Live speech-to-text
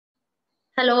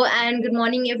Hello and good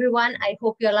morning, everyone. I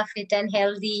hope you all are fit and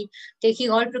healthy, taking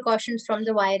all precautions from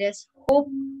the virus.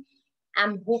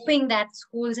 I'm hoping that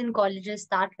schools and colleges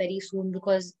start very soon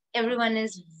because everyone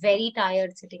is very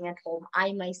tired sitting at home.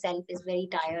 I myself is very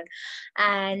tired.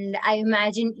 And I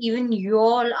imagine even you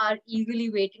all are eagerly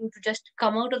waiting to just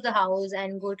come out of the house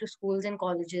and go to schools and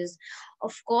colleges.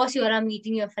 Of course, you are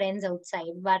meeting your friends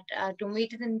outside, but to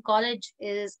meet it in college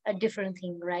is a different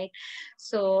thing, right?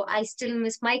 So I still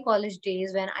miss my college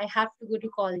days when I have to go to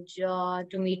college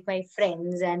to meet my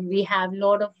friends, and we had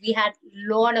lot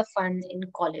of fun in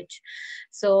college.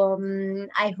 So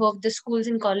I hope the schools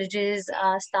and colleges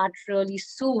start really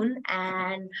soon,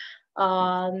 and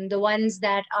the ones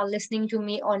that are listening to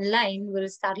me online will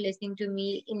start listening to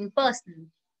me in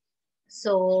person.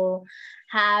 So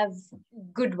have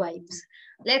good vibes.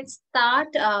 Let's start.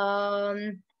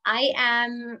 I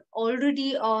am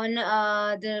already on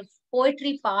the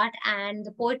poetry part, and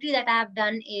the poetry that I have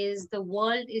done is "The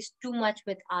World is Too Much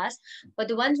with Us." For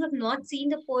the ones who have not seen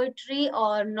the poetry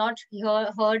or not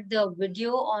heard the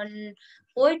video on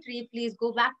poetry, please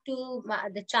go back to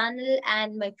the channel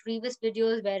and my previous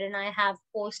videos wherein I have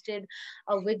posted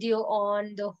a video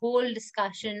on the whole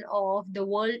discussion of "The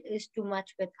World is Too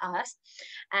Much with Us."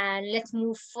 And let's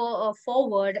move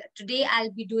forward. Today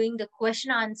I'll be doing the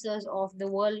question answers of "The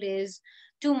World is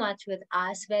Too Much with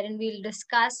Us," wherein we'll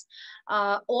discuss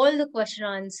all the question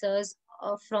answers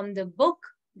from the book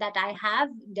that I have,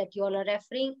 that you all are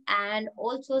referring, and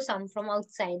also some from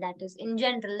outside, that is in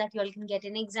general, that you all can get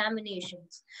in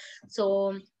examinations.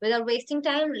 So without wasting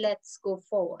time, let's go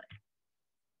forward.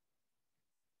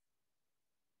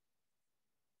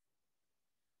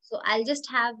 So I'll just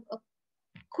have a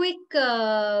quick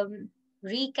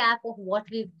recap of what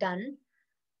we've done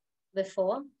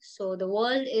before. So, "The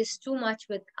World is Too Much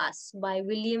with Us" by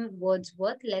William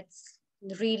Wordsworth. Let's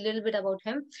read a little bit about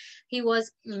him. He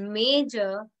was a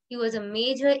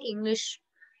major English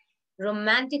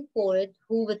romantic poet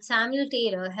who, with Samuel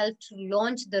Taylor, helped to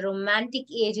launch the Romantic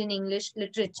Age in English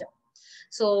literature.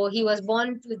 So he was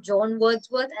born to John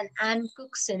Wordsworth and Anne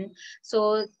Cookson.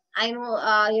 So I know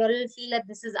you all feel that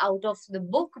this is out of the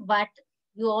book, but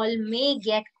you all may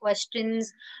get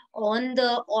questions on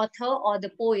the author or the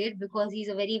poet because he's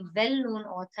a very well-known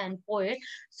author and poet.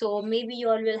 So maybe you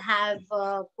all will have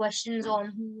questions on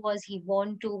who was he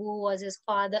born to, who was his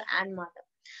father and mother.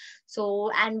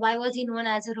 So, and why was he known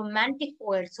as a romantic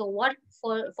poet? So, what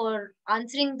for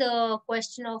answering the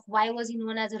question of why was he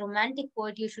known as a romantic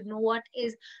poet, you should know what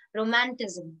is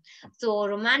romanticism. So,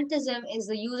 romanticism is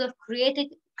the use of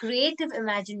creative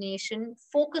imagination,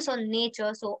 focus on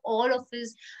nature. So, all of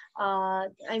his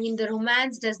I mean, the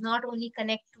romance does not only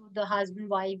connect to the husband,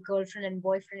 wife, girlfriend, and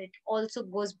boyfriend, it also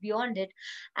goes beyond it.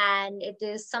 And it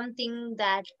is something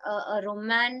that a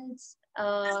romance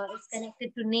is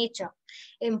connected to nature.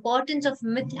 Importance of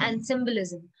myth and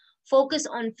symbolism, focus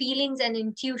on feelings and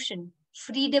intuition,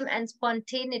 freedom and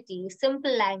spontaneity,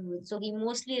 simple language. So he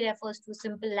mostly refers to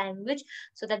simple language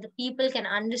so that the people can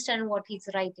understand what he's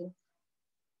writing.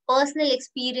 Personal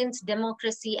experience,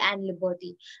 democracy, and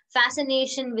liberty,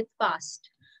 fascination with past.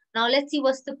 Now let's see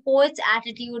what's the poet's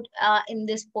attitude in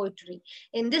this poetry.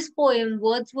 In this poem,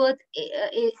 Wordsworth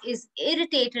is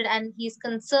irritated and he's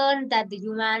concerned that the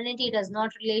humanity does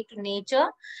not relate to nature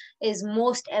is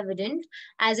most evident.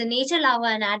 As a nature lover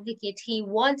and advocate, he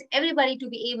wants everybody to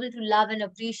be able to love and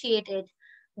appreciate it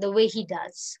the way he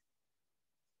does.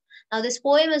 Now, this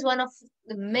poem is one of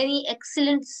the many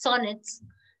excellent sonnets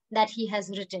that he has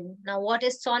written. Now, what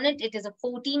is sonnet? It is a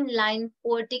 14-line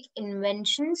poetic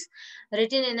inventions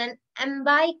written in an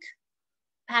iambic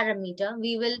pentameter.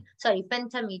 We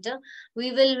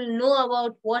will know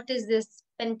about what is this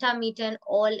pentameter and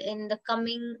all in the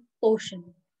coming portion.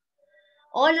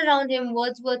 All around him,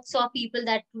 Wordsworth saw people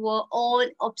that were all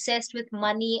obsessed with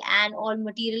money and all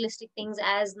materialistic things,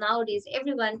 as nowadays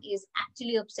everyone is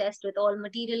actually obsessed with all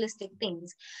materialistic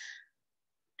things.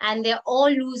 And they're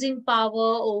all losing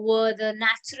power over the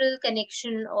natural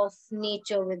connection of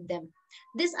nature with them.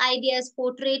 This idea is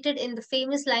portrayed in the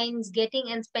famous lines,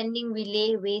 "Getting and spending, we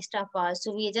lay waste our powers."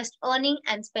 So we are just earning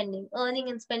and spending,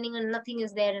 and nothing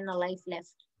is there in our life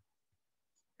left.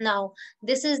 Now,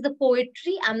 this is the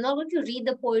poetry. I'm not going to read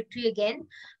the poetry again.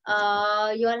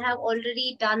 You all have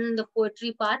already done the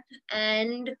poetry part,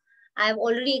 and I've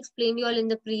already explained you all in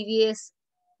the previous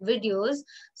videos.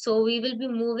 So we will be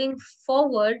moving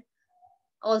forward.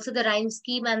 Also, the rhyme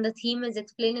scheme and the theme is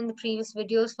explained in the previous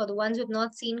videos. For the ones who have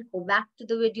not seen, go back to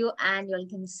the video and you all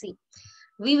can see.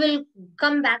 We will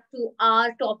come back to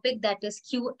our topic, that is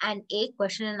Q&A,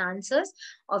 question and answers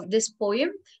of this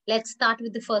poem. Let's start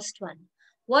with the first one.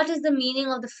 What is the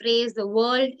meaning of the phrase, the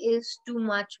world is too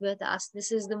much with us?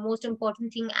 This is the most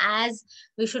important thing, as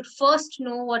we should first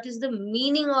know what is the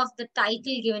meaning of the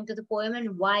title given to the poem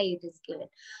and why it is given.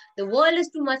 The world is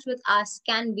too much with us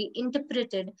can be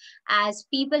interpreted as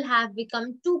people have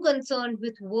become too concerned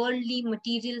with worldly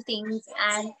material things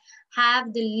and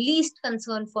have the least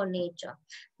concern for nature.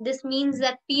 This means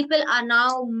that people are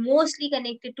now mostly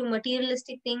connected to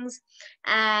materialistic things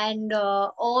and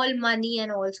all money,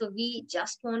 and also we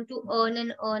just want to earn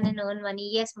and earn and earn money.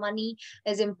 Yes, money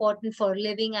is important for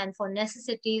living and for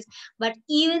necessities, but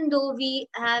even though we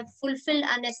have fulfilled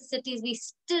our necessities, we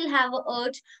still have a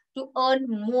urge to earn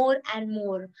more and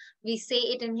more. We say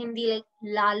it in Hindi like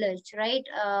lalach, right?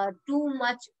 Too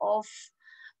much of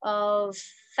uh,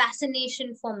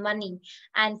 fascination for money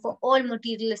and for all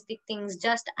materialistic things.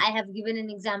 Just I have given an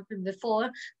example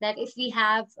before that if we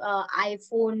have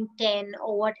iPhone 10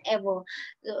 or whatever,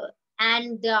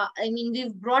 and I mean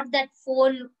we've brought that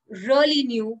phone really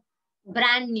new,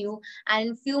 brand new, and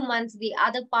in few months the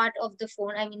other part of the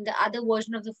phone, I mean the other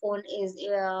version of the phone is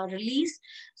released,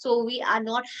 so we are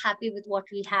not happy with what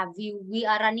we have. We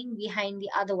are running behind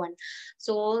the other one,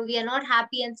 so we are not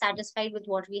happy and satisfied with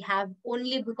what we have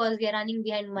only because we are running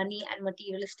behind money and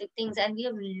materialistic things, and we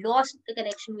have lost the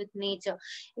connection with nature.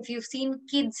 If you've seen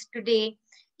kids today,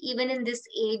 even in this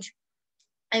age,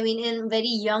 I mean, in very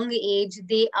young age,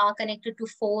 they are connected to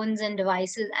phones and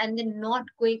devices, and they're not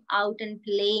going out and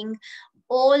playing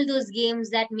all those games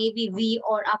that maybe we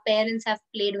or our parents have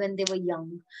played when they were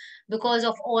young because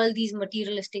of all these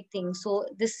materialistic things. So,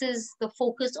 this is the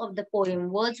focus of the poem.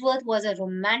 Wordsworth was a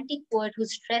romantic poet who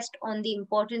stressed on the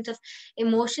importance of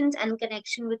emotions and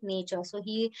connection with nature. So,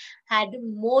 he had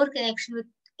more connection with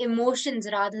emotions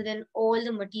rather than all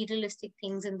the materialistic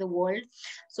things in the world.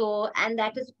 So, and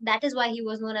that is why he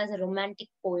was known as a romantic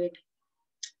poet.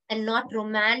 And not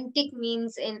romantic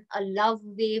means in a love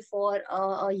way for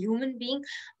a human being,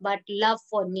 but love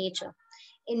for nature.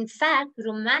 In fact,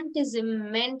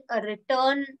 romanticism meant a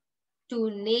return to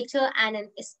nature and an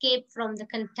escape from the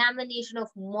contamination of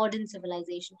modern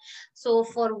civilization. So,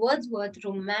 for Wordsworth,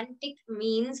 romantic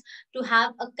means to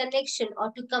have a connection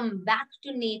or to come back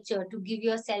to nature, to give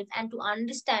yourself and to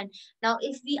understand. Now,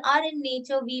 if we are in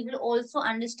nature, we will also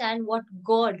understand what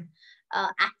God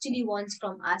actually wants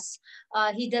from us.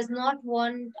 He does not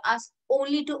want us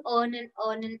only to earn and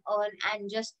earn and earn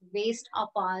and just waste our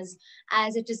powers,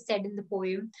 as it is said in the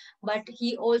poem, but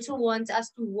He also wants us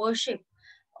to worship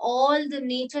all the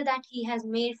nature that He has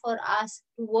made for us,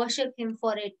 to worship Him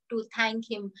for it, to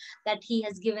thank Him that He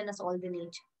has given us all the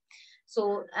nature.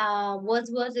 So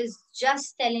Wordsworth is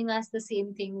just telling us the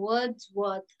same thing.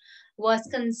 Wordsworth was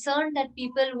concerned that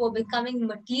people were becoming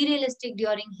materialistic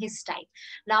during his time.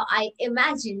 Now, I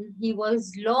imagine he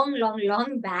was long, long,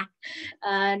 long back.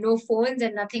 No phones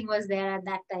and nothing was there at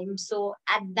that time. So,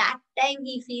 at that time,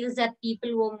 he feels that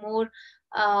people were more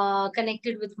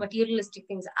connected with materialistic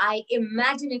things. I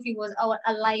imagine if he was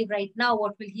alive right now,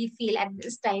 what will he feel at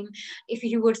this time if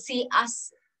he would see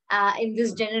us in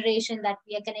this generation, that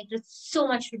we are connected so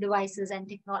much to devices and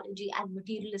technology and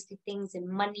materialistic things and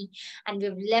money, and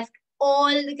we've left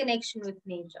all the connection with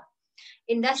nature.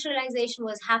 Industrialization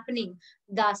was happening,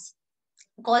 thus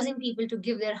causing people to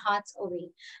give their hearts away.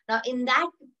 Now, in that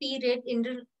period,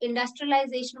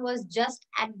 industrialization was just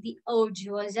at the urge,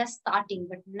 was just starting,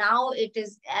 but now it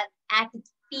is at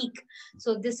its peak.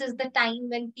 So, this is the time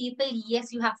when people,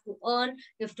 yes, you have to earn,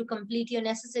 you have to complete your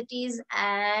necessities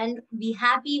and be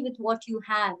happy with what you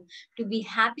have. To be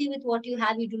happy with what you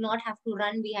have, you do not have to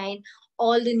run behind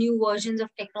all the new versions of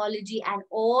technology and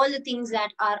all the things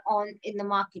that are on in the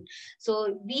market.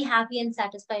 So, be happy and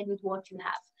satisfied with what you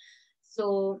have.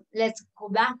 So let's go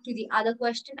back to the other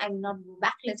question. I will not go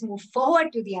back. Let's move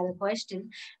forward to the other question.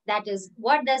 That is,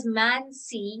 what does man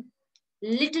see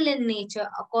little in nature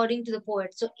according to the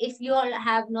poet? So if you all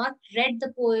have not read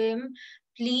the poem,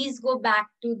 please go back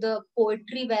to the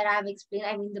poetry where I have explained.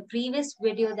 I mean, the previous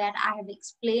video that I have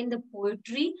explained the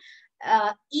poetry.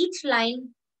 Each line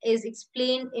is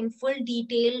explained in full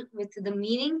detail with the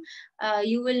meaning.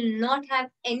 You will not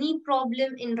have any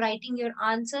problem in writing your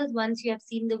answers once you have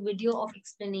seen the video of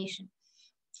explanation.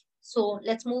 So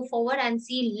let's move forward and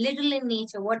see little in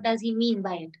nature. What does he mean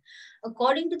by it?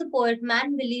 According to the poet,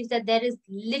 man believes that there is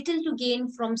little to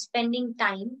gain from spending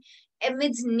time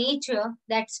amidst nature,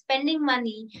 that spending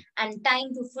money and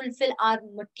time to fulfill our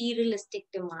materialistic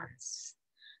demands.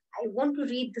 I want to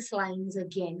read these lines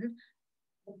again.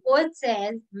 The poet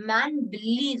says, man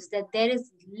believes that there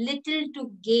is little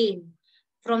to gain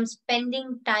from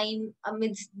spending time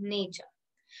amidst nature.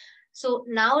 So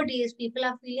nowadays, people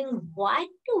are feeling, why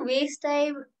to waste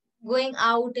time? going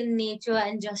out in nature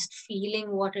and just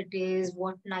feeling what it is,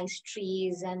 what nice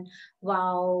trees, and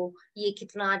wow, ye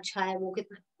kitna acha hai, wo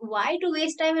kitna. Why to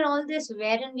waste time in all this,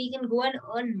 wherein we can go and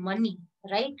earn money,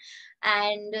 right?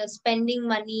 And spending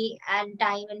money and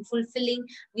time and fulfilling,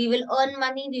 we will earn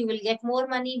money, we will get more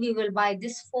money, we will buy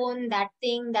this phone, that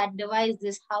thing, that device,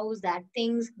 this house, that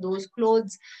things, those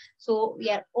clothes. So we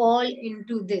are all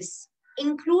into this,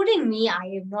 including me.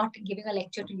 I am not giving a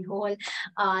lecture to you all,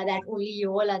 that only you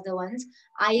all are the ones.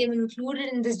 I am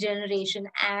included in this generation.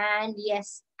 And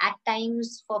yes, at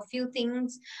times for few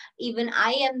things, even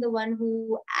I am the one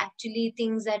who actually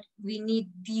thinks that we need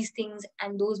these things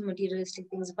and those materialistic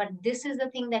things. But this is the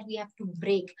thing that we have to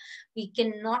break. We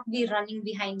cannot be running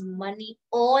behind money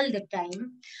all the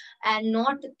time and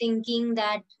not thinking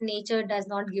that nature does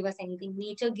not give us anything.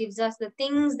 Nature gives us the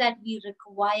things that we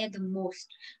require the most,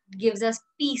 gives us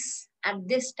peace at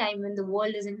this time when the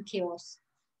world is in chaos.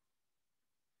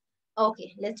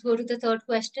 Okay, let's go to the third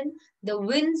question. The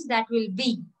winds that will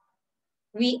be.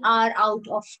 We are out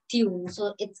of tune.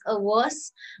 So it's a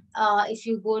verse. If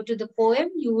you go to the poem,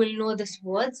 you will know this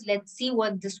words. Let's see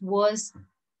what this verse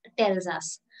tells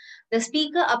us. The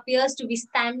speaker appears to be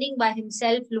standing by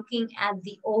himself looking at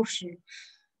the ocean.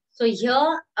 So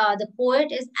here, the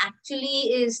poet is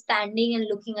actually is standing and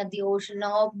looking at the ocean.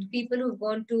 Now, people who've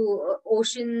gone to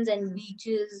oceans and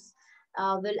beaches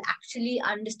will actually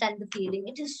understand the feeling.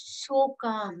 It is so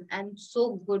calm and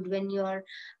so good when you're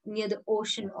near the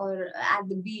ocean or at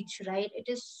the beach, right? It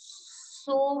is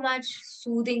so much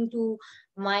soothing to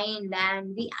mind,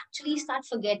 and we actually start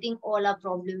forgetting all our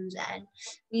problems, and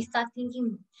we start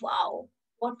thinking, wow,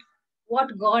 what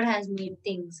what God has made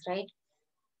things, right?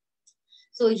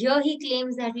 So here he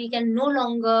claims that we can no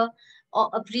longer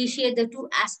appreciate the two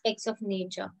aspects of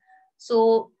nature.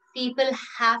 So people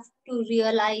have to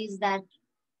realize that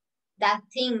that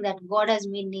thing that God has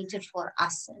made nature for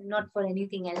us and not for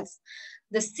anything else.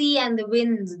 The sea and the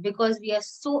winds, because we are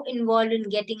so involved in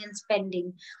getting and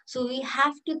spending. So we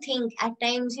have to think at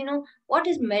times, what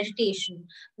is meditation?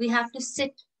 We have to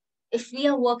sit. If we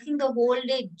are working the whole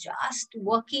day, just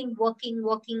working, working,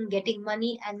 working, getting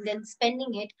money and then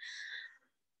spending it,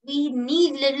 we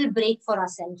need little break for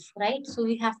ourselves, right? So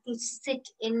we have to sit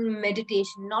in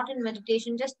meditation, not in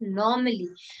meditation, just normally,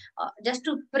 just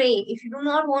to pray. If you do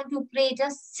not want to pray,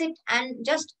 just sit and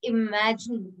just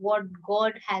imagine what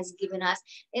God has given us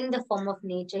in the form of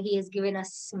nature. He has given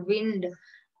us wind.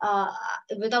 uh,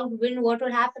 Without wind, what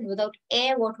would happen? Without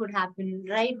air, what would happen,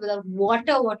 right? Without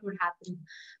water, what would happen?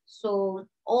 So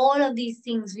all of these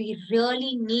things we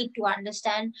really need to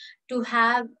understand to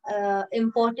have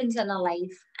importance in our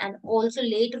life. And also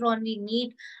later on, we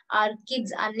need our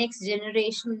kids, our next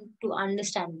generation, to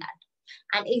understand that.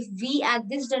 And if we at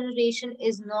this generation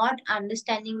is not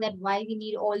understanding that why we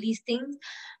need all these things,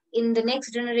 in the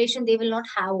next generation they will not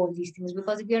have all these things,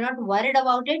 because if we are not worried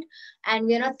about it and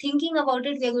we are not thinking about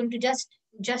it, we are going to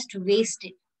just waste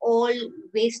it all,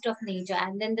 waste of nature,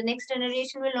 and then the next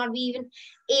generation will not be even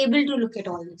able to look at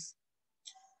all this.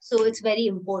 So it's very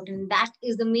important. That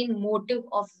is the main motive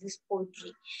of this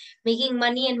poetry. Making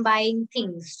money and buying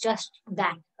things, just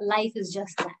that. Life is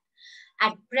just that.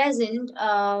 At present,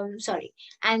 sorry.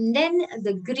 And then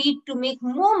the greed to make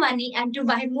more money and to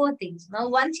buy more things. Now,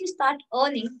 once you start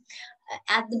earning,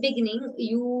 at the beginning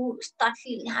you start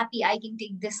feeling happy, I can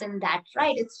take this and that,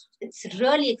 right? It's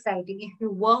really exciting. If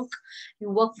you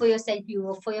work for yourself, you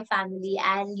work for your family,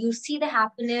 and you see the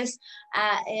happiness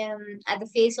at the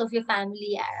face of your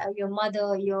family, your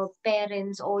mother, your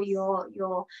parents, or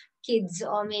your kids,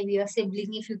 or maybe your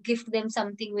sibling, if you gift them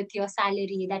something with your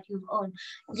salary that you've earned.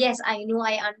 Yes, I know,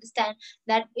 I understand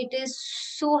that it is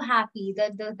so happy,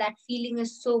 that that feeling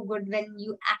is so good when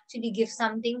you actually give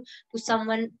something to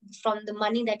someone from the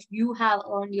money that you have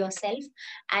earned yourself,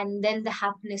 and then the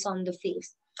happiness on the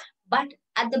face. But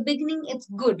at the beginning it's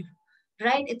good,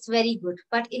 right? It's very good.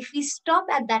 But if we stop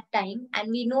at that time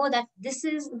and we know that this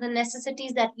is the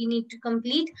necessities that we need to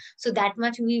complete, so that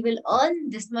much we will earn,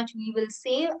 this much we will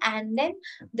save, and then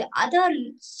the other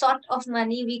sort of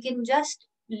money we can just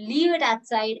leave it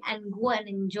outside and go and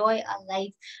enjoy our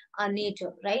life, our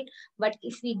nature, right? But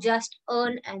if we just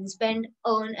earn and spend,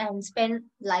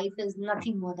 life is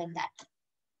nothing more than that.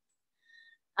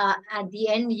 At the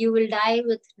end, you will die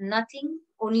with nothing,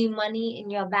 only money in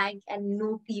your bank and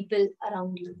no people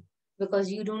around you,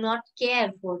 because you do not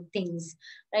care for things,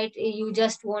 right? You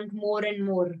just want more and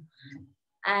more.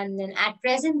 And then at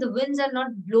present, the winds are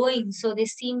not blowing, so they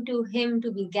seem to him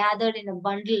to be gathered in a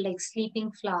bundle like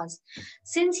sleeping flowers.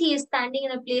 Since he is standing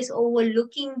in a place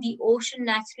overlooking the ocean,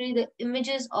 naturally the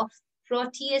images of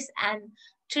Proteus and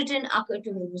Triton occur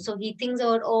to him. So he thinks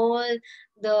about all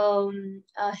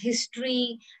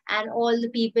history and all the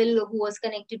people who was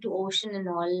connected to ocean and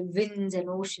all, winds and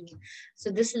ocean. So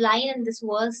this line and this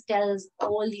verse tells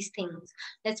all these things.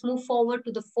 Let's move forward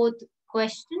to the fourth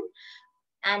question,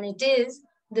 and it is,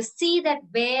 the sea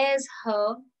that bears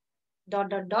her dot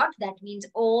dot dot, that means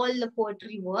all the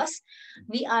poetry verse.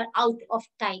 We are out of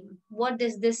time. What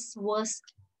does this verse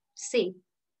say?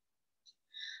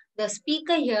 The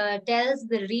speaker here tells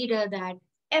the reader that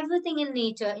everything in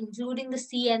nature, including the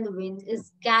sea and the winds,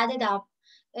 is gathered up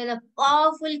in a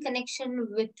powerful connection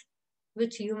with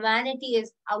which humanity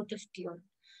is out of tune.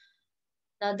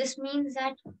 Now, this means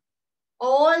that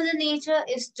all the nature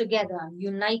is together,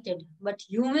 united, but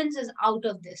humans is out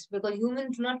of this because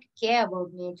humans do not care about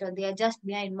nature. They are just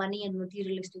behind money and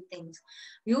materialistic things.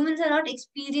 Humans are not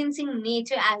experiencing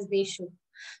nature as they should.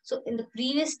 So in the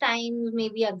previous times,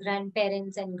 maybe our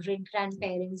grandparents and great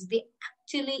grandparents, they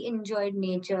actually enjoyed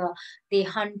nature. They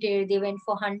hunted, they went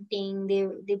for hunting,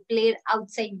 they played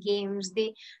outside games,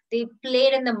 they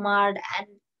played in the mud and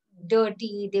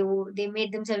dirty, they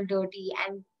made themselves dirty,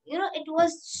 and it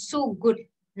was so good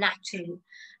naturally.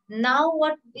 Now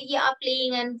what we are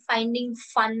playing and finding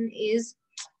fun is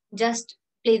just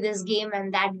play this game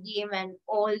and that game and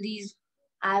all these.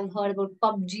 I've heard about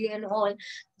PUBG and all.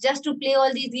 Just to play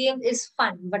all these games is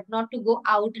fun, but not to go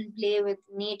out and play with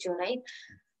nature, right?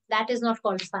 That is not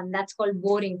called fun. That's called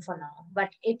boring for now.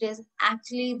 But it is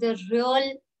actually the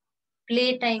real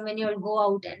playtime when you'll go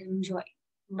out and enjoy.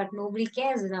 But nobody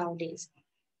cares nowadays.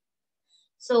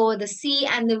 So the sea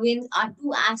and the winds are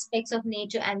two aspects of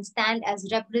nature and stand as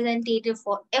representative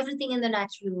for everything in the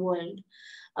natural world.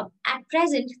 At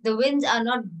present, the winds are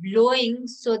not blowing,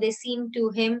 so they seem to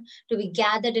him to be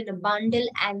gathered in a bundle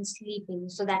and sleeping.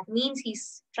 So that means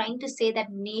he's trying to say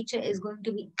that nature is going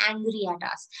to be angry at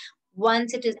us.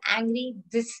 Once it is angry,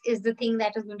 this is the thing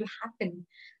that is going to happen.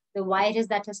 The virus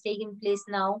that has taken place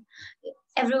now,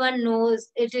 everyone knows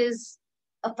it is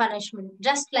a punishment,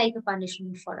 just like a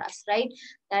punishment for us, right?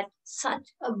 That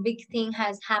such a big thing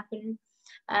has happened,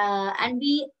 and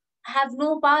we have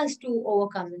no powers to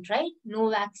overcome it, right? No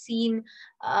vaccine.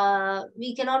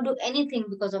 We cannot do anything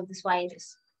because of this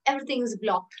virus. Everything is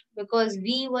blocked because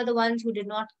we were the ones who did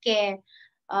not care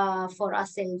for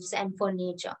ourselves and for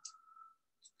nature.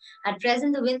 At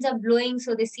present, the winds are blowing,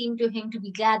 so they seem to him to be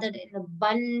gathered in a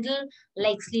bundle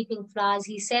like sleeping flowers.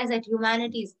 He says that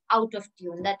humanity is out of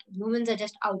tune, that humans are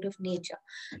just out of nature.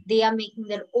 They are making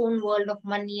their own world of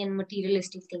money and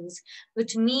materialistic things,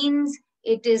 which means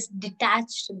it is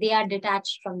detached. They are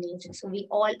detached from nature. So we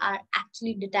all are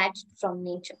actually detached from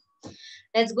nature.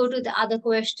 Let's go to the other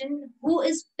question. Who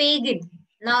is pagan?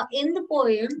 Now, in the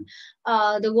poem,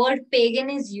 the word pagan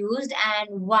is used,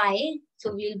 and why?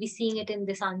 So we'll be seeing it in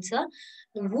this answer.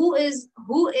 Who is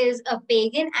a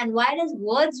pagan, and why does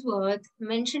Wordsworth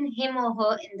mention him or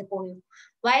her in the poem?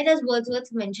 Why does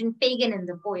Wordsworth mention pagan in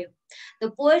the poem?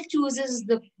 The poet chooses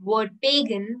the word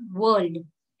pagan world,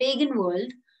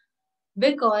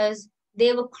 because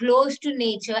they were close to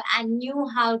nature and knew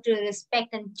how to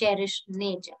respect and cherish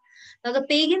nature. Now, the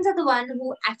pagans are the one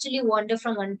who actually wander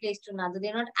from one place to another.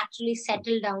 They're not actually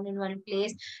settled down in one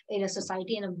place, in a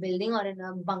society, in a building, or in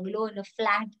a bungalow, in a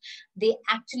flat. They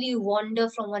actually wander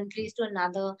from one place to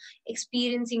another,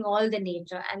 experiencing all the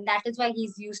nature. And that is why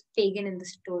he's used pagan in the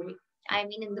story. I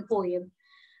mean, in the poem.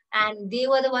 And they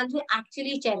were the ones who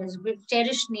actually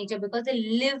cherish nature because they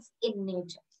live in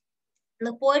nature.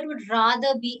 The poet would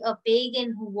rather be a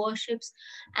pagan who worships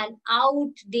an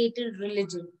outdated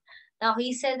religion. Now,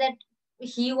 he said that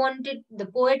the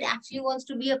poet actually wants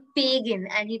to be a pagan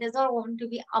and he does not want to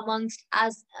be amongst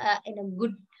us in a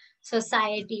good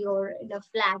society or in a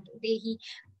flat.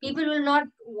 People will not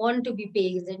want to be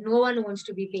pagans. And no one wants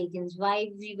to be pagans.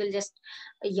 Why we will just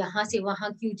yahan se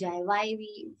wahan kyun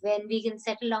jaye? When we can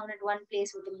settle down at one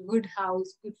place with a good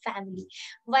house, good family,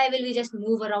 why will we just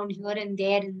move around here and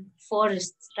there in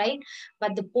forests, right?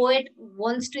 But the poet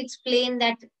wants to explain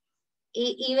that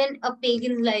even a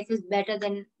pagan's life is better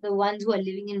than the ones who are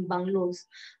living in bungalows,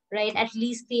 right? At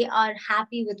least they are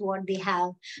happy with what they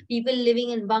have. People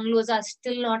living in bungalows are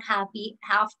still not happy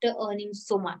after earning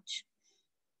so much.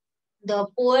 The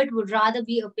poet would rather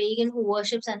be a pagan who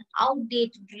worships an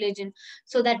outdated religion,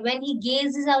 so that when he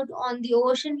gazes out on the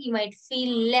ocean, he might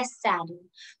feel less saddened.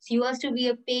 So he wants to be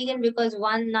a pagan because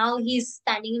one, now he's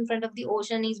standing in front of the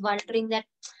ocean, he's wondering that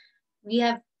we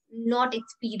have not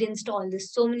experienced all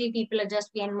this. So many people are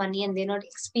just behind money and they're not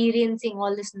experiencing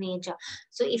all this nature.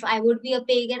 So if I would be a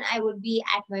pagan, I would be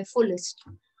at my fullest.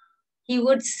 He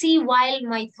would see wild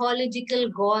mythological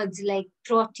gods like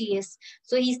Proteus.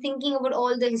 So he's thinking about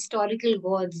all the historical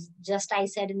gods, just I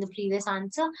said in the previous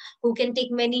answer, who can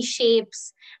take many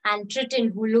shapes, and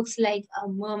Triton, who looks like a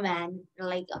merman,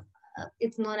 like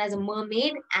it's known as a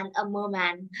mermaid and a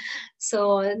merman.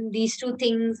 So these two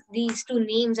things, these two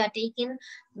names are taken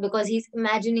because he's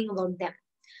imagining about them.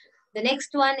 The next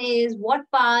one is, what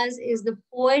powers is the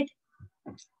poet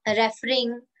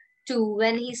referring to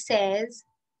when he says,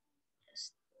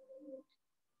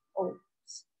 oh,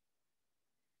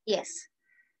 yes.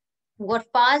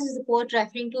 What powers is the poet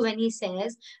referring to when he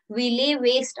says, we lay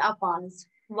waste our powers?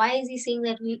 Why is he saying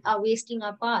that we are wasting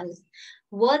our powers?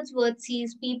 Wordsworth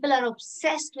sees people are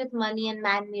obsessed with money and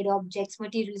man made objects,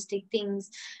 materialistic things.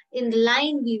 In the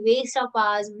line, we waste our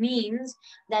powers means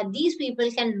that these people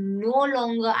can no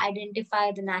longer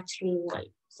identify the natural world.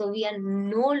 So we are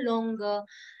no longer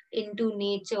into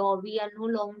nature, or we are no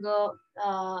longer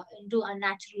into a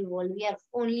natural world. We are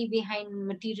only behind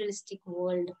materialistic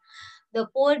world. The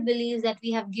poet believes that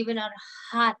we have given our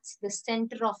hearts, the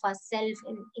center of ourself,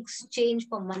 in exchange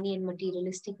for money and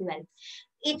materialistic wealth.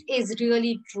 It is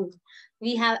really true.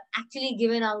 We have actually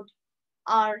given out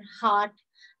our heart,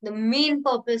 the main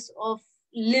purpose of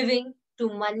living, to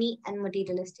money and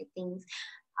materialistic things.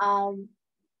 Um,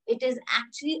 it is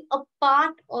actually a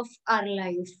part of our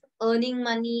life. Earning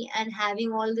money and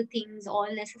having all the things, all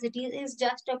necessities, is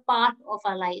just a part of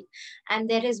our life. And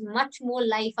there is much more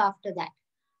life after that,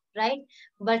 right?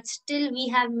 But still, we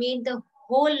have made the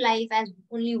whole life as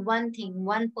only one thing,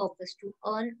 one purpose: to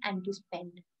earn and to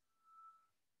spend.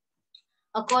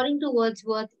 According to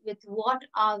Wordsworth, with what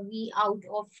are we out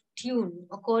of tune?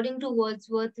 According to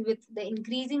Wordsworth, with the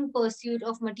increasing pursuit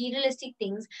of materialistic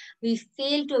things, we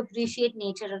fail to appreciate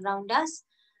nature around us.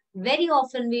 Very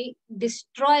often, we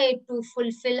destroy it to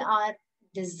fulfill our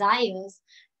desires,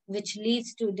 which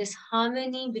leads to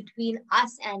disharmony between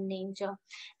us and nature,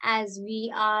 as we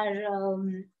are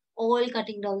all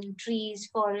cutting down trees,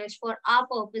 forests for our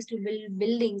purpose, to build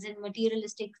buildings and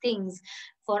materialistic things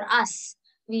for us.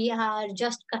 We are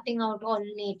just cutting out all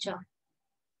nature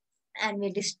and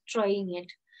we're destroying it.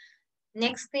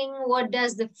 Next thing, what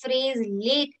does the phrase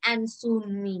late and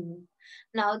soon mean?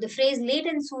 Now, the phrase late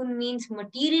and soon means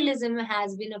materialism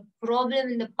has been a problem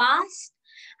in the past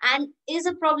and is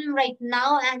a problem right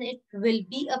now, and it will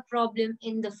be a problem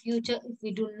in the future if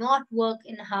we do not work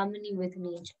in harmony with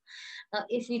nature.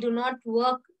 If we do not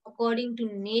work according to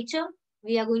nature,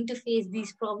 we are going to face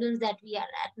these problems that we are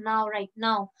at now, right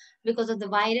now, because of the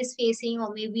virus facing,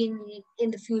 or maybe in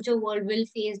the future world will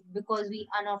face, because we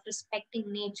are not respecting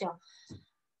nature.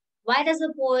 Why does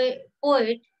the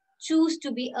poet choose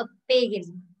to be a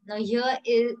pagan? Now here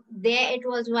is there it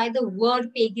was why the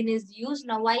word pagan is used.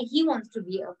 Now why he wants to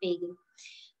be a pagan?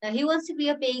 Now he wants to be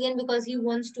a pagan because he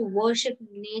wants to worship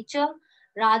nature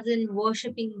rather than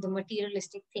worshipping the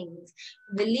materialistic things.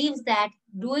 Believes that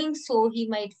doing so he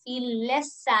might feel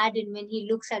less saddened when he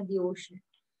looks at the ocean.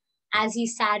 As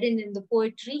he's saddened in the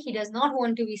poetry, he does not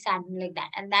want to be saddened like that.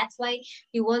 And that's why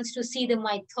he wants to see the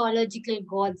mythological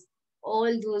gods,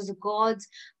 all those gods,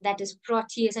 that is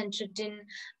Proteus and Triton,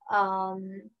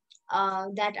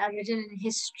 that are written in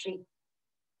history.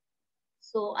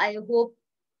 So I hope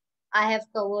I have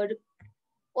covered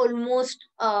almost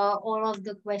all of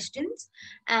the questions,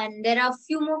 and there are a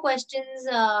few more questions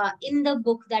in the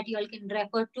book that you all can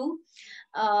refer to.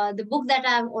 The book that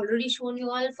I've already shown you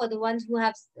all, for the ones who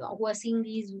are seeing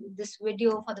this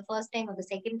video for the first time or the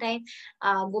second time,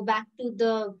 go back to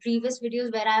the previous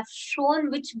videos where I've shown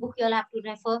which book you all have to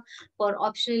refer for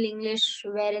optional English,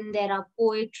 wherein there are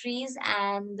poetries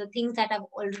and the things that I've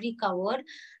already covered.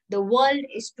 The world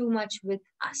is too much with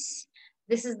us.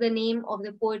 This is the name of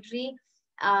the poetry,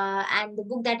 and the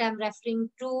book that I'm referring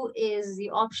to is the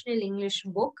optional English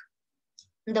book.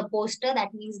 The poster,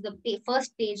 that means the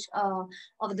first page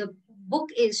of the book,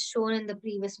 is shown in the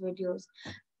previous videos.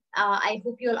 I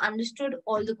hope you all understood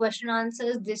all the question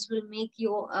answers. This will make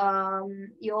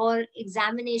your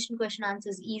examination question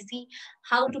answers easy.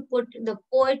 How to put the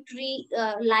poetry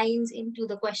lines into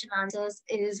the question answers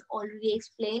is already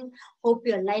explained. Hope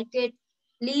you all liked it.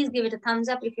 Please give it a thumbs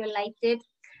up if you liked it,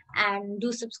 and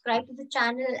do subscribe to the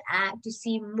channel to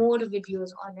see more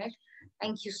videos on it.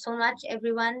 Thank you so much,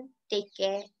 everyone. Take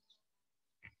care.